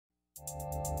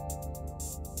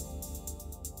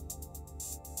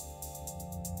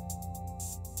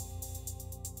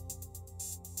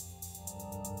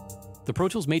The Pro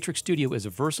Tools Matrix Studio is a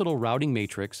versatile routing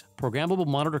matrix, programmable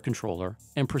monitor controller,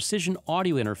 and precision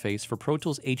audio interface for Pro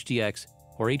Tools HDX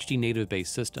or HD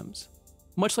native-based systems.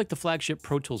 Much like the flagship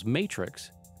Pro Tools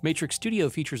Matrix, Matrix Studio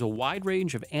features a wide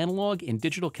range of analog and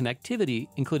digital connectivity,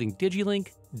 including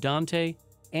DigiLink, Dante,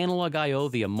 analog I/O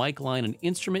via mic line and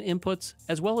instrument inputs,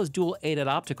 as well as dual ADAT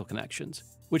optical connections,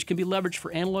 which can be leveraged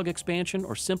for analog expansion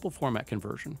or simple format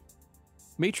conversion.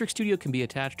 Matrix Studio can be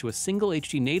attached to a single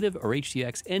HD native or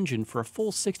HDX engine for a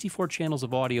full 64 channels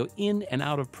of audio in and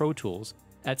out of Pro Tools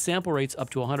at sample rates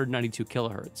up to 192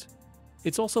 kHz.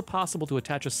 It's also possible to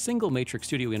attach a single Matrix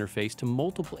Studio interface to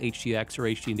multiple HDX or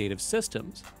HD native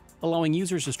systems, allowing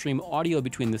users to stream audio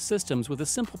between the systems with a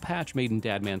simple patch made in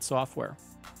Dadman software.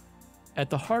 At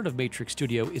the heart of Matrix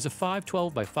Studio is a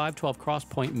 512 by 512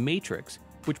 crosspoint matrix,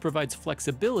 which provides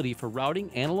flexibility for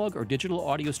routing analog or digital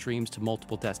audio streams to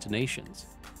multiple destinations.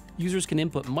 Users can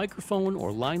input microphone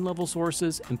or line level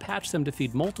sources and patch them to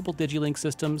feed multiple DigiLink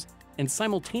systems and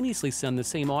simultaneously send the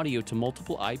same audio to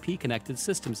multiple IP-connected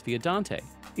systems via Dante,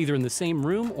 either in the same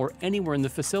room or anywhere in the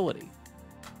facility.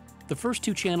 The first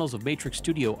two channels of Matrix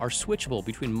Studio are switchable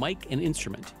between mic and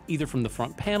instrument, either from the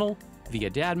front panel, via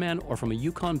Dadman, or from a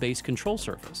Yukon-based control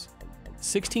surface.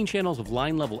 16 channels of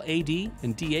line-level AD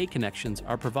and DA connections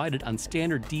are provided on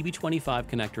standard DB25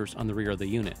 connectors on the rear of the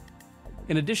unit.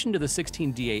 In addition to the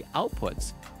 16 DA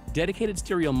outputs, dedicated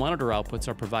stereo monitor outputs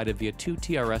are provided via two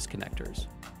TRS connectors.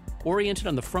 Oriented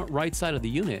on the front right side of the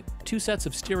unit, two sets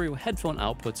of stereo headphone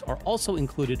outputs are also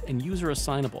included and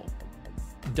user-assignable.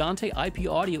 Dante IP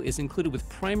audio is included with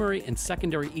primary and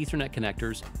secondary Ethernet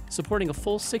connectors, supporting a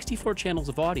full 64 channels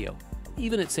of audio,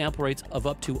 even at sample rates of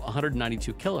up to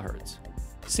 192 kHz.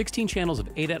 16 channels of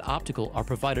ADAT optical are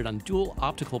provided on dual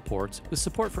optical ports with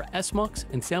support for SMUX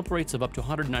and sample rates of up to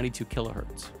 192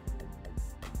 kHz.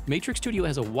 Matrix Studio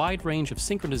has a wide range of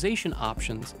synchronization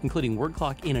options, including word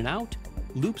clock in and out,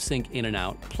 loop sync in and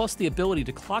out, plus the ability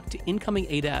to clock to incoming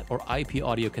ADAT or IP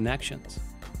audio connections.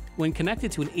 When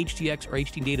connected to an HDX or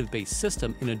HD native-based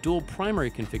system in a dual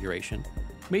primary configuration,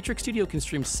 Matrix Studio can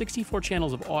stream 64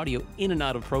 channels of audio in and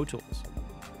out of Pro Tools.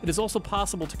 It is also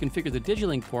possible to configure the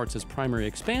DigiLink ports as primary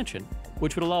expansion,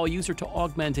 which would allow a user to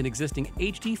augment an existing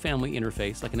HD family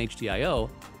interface like an HDIO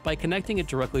by connecting it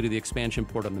directly to the expansion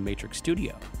port on the Matrix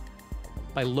Studio.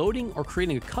 By loading or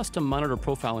creating a custom monitor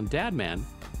profile in Dadman,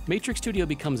 Matrix Studio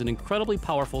becomes an incredibly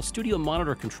powerful studio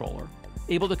monitor controller,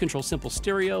 able to control simple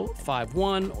stereo,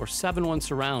 5.1, or 7.1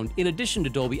 surround, in addition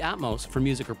to Dolby Atmos for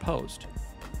music or post.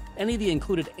 Any of the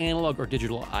included analog or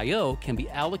digital I/O can be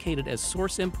allocated as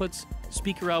source inputs,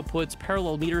 speaker outputs,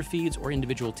 parallel meter feeds, or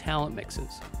individual talent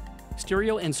mixes.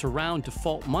 Stereo and surround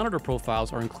default monitor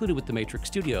profiles are included with the Matrix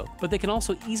Studio, but they can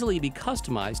also easily be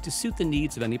customized to suit the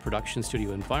needs of any production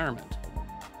studio environment.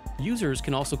 Users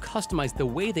can also customize the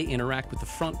way they interact with the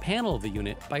front panel of the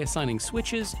unit by assigning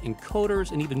switches,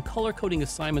 encoders, and even color coding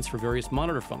assignments for various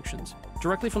monitor functions,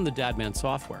 directly from the Dadman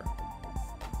software.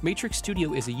 Matrix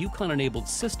Studio is a Yukon-enabled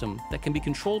system that can be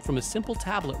controlled from a simple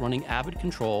tablet running Avid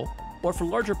Control, or for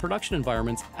larger production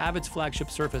environments, Avid's flagship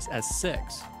Surface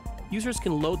S6. Users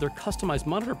can load their customized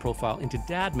monitor profile into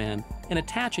Dadman and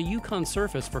attach a Yukon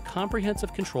Surface for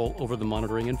comprehensive control over the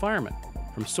monitoring environment,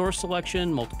 from source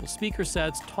selection, multiple speaker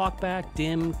sets, talkback,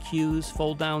 dim, cues,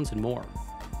 fold-downs, and more.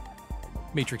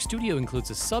 Matrix Studio includes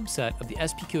a subset of the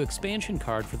SPQ expansion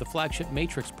card for the flagship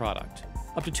Matrix product.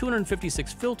 Up to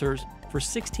 256 filters for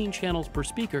 16 channels per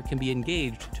speaker can be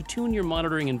engaged to tune your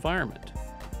monitoring environment.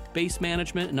 Bass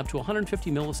management and up to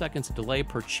 150 milliseconds of delay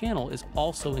per channel is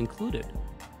also included.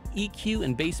 EQ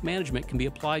and bass management can be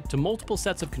applied to multiple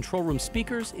sets of control room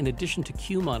speakers in addition to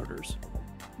cue monitors.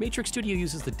 Matrix Studio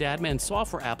uses the Dadman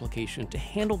software application to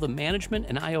handle the management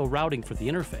and I/O routing for the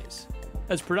interface.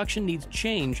 As production needs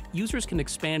change, users can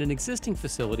expand an existing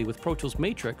facility with Pro Tools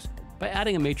Matrix by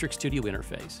adding a Matrix Studio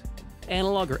interface.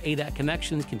 Analog or ADAT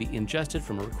connections can be ingested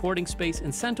from a recording space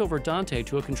and sent over Dante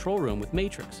to a control room with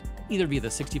Matrix, either via the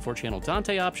 64-channel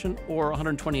Dante option or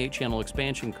 128-channel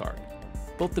expansion card.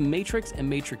 Both the Matrix and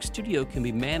Matrix Studio can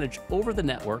be managed over the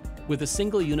network with a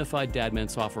single unified Dadman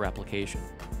software application.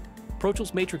 Pro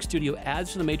Tools Matrix Studio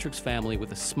adds to the Matrix family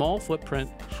with a small footprint,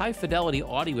 high-fidelity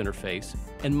audio interface,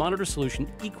 and monitor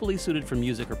solution equally suited for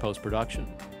music or post-production.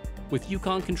 With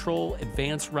Yukon control,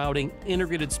 advanced routing,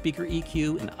 integrated speaker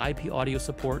EQ, and IP audio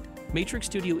support, Matrix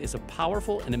Studio is a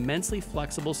powerful and immensely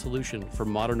flexible solution for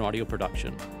modern audio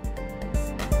production.